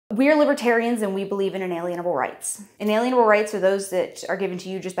We are libertarians and we believe in inalienable rights. Inalienable rights are those that are given to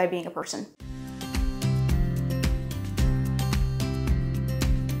you just by being a person.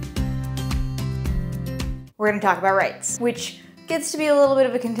 We're going to talk about rights, which gets to be a little bit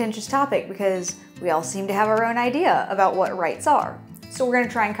of a contentious topic because we all seem to have our own idea about what rights are. So we're going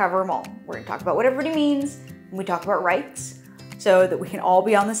to try and cover them all. We're going to talk about what everybody means when we talk about rights so that we can all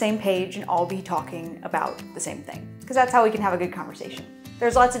be on the same page and all be talking about the same thing, because that's how we can have a good conversation.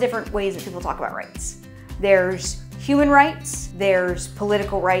 There's lots of different ways that people talk about rights. There's human rights, there's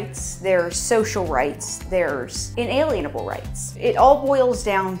political rights, there's social rights, there's inalienable rights. It all boils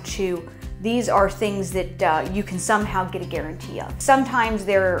down to these are things that you can somehow get a guarantee of. Sometimes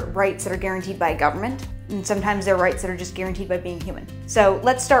they're rights that are guaranteed by a government, and sometimes they're rights that are just guaranteed by being human. So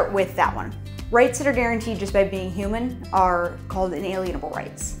let's start with that one. Rights that are guaranteed just by being human are called inalienable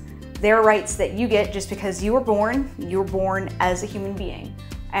rights. They're rights that you get just because you were born as a human being.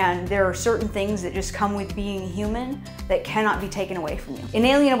 And there are certain things that just come with being human that cannot be taken away from you.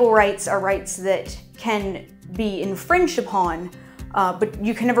 Inalienable rights are rights that can be infringed upon, but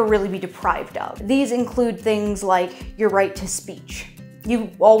you can never really be deprived of. These include things like your right to speech. You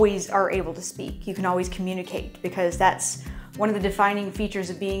always are able to speak. You can always communicate because that's one of the defining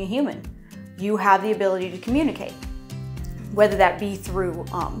features of being a human. You have the ability to communicate, whether that be through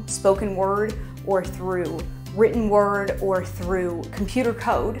spoken word or through written word or through computer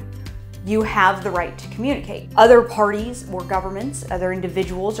code. You have the right to communicate. Other parties or governments, other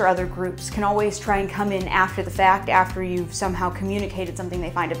individuals or other groups can always try and come in after the fact, after you've somehow communicated something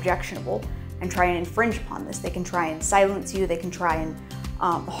they find objectionable, and try and infringe upon this. They can try and silence you, they can try and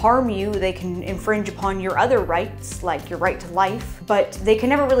harm you, they can infringe upon your other rights, like your right to life, but they can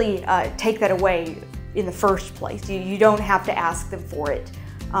never really take that away in the first place. You don't have to ask them for it.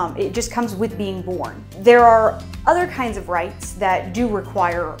 It just comes with being born. There are other kinds of rights that do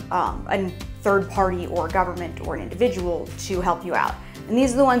require a third party or government or an individual to help you out. And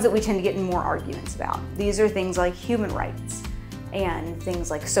these are the ones that we tend to get in more arguments about. These are things like human rights and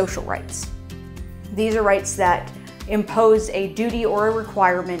things like social rights. These are rights that impose a duty or a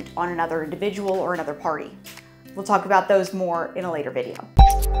requirement on another individual or another party. We'll talk about those more in a later video.